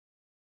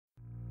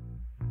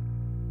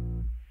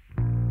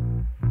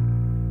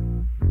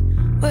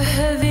We're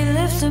heavy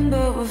lifting,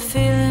 but we're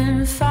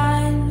feeling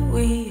fine.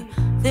 We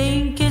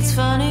think it's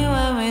funny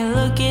when we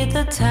look at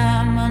the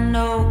time. I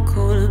know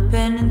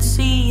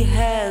codependency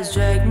has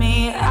dragged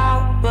me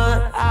out,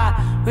 but I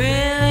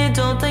really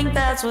don't think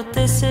that's what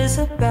this is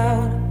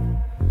about.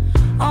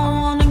 I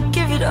wanna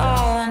give it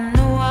all, I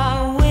know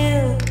I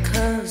will,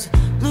 'cause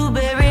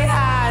blueberry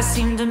eyes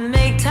seem to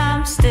make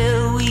time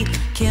still. We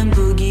can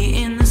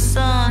boogie in the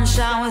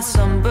sunshine with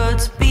some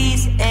birds,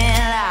 bees,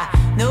 and I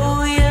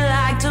know you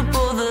like to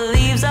pull the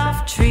leaves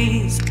off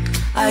trees.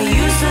 I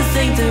used to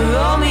think that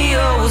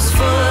Romeo was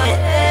full of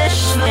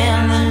ish,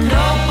 and The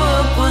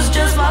Notebook was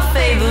just my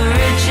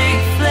favorite chick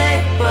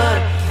flick. But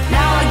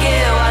now I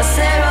get why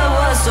Sarah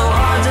was so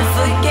hard to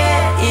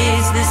forget.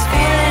 It's this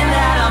feeling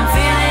that I'm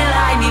feeling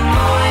like need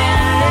more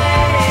than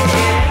that.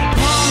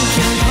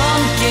 Pumpkin,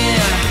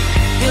 pumpkin,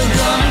 you're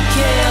gonna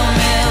kill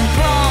me.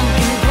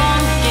 Pumpkin,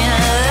 pumpkin,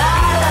 la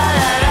la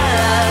la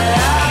la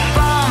la.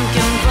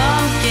 Pumpkin,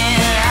 pumpkin,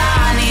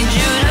 I need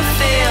you to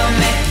feel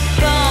me.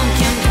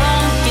 Pumpkin,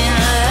 pumpkin,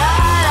 la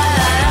la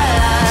la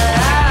la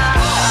la.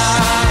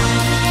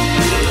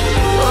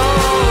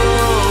 Oh,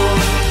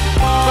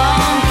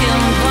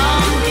 pumpkin,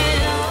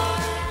 pumpkin.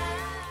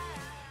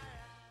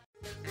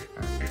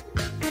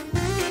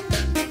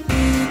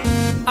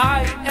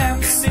 I am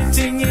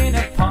sitting in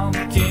a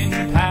pumpkin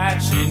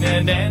patch in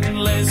an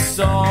endless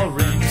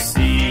orange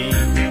sea.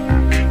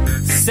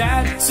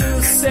 Sad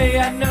to say,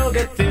 I know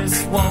that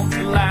this won't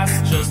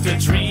last, just a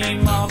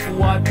dream of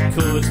what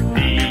could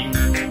be.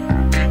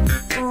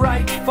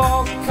 Bright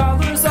fall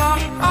colors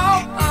are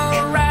all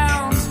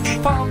around,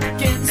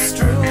 pumpkins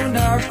strewn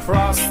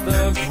across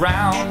the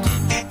ground.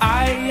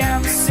 I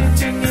am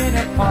sitting in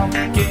a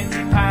pumpkin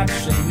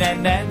patch in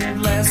an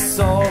endless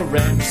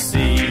orange sea.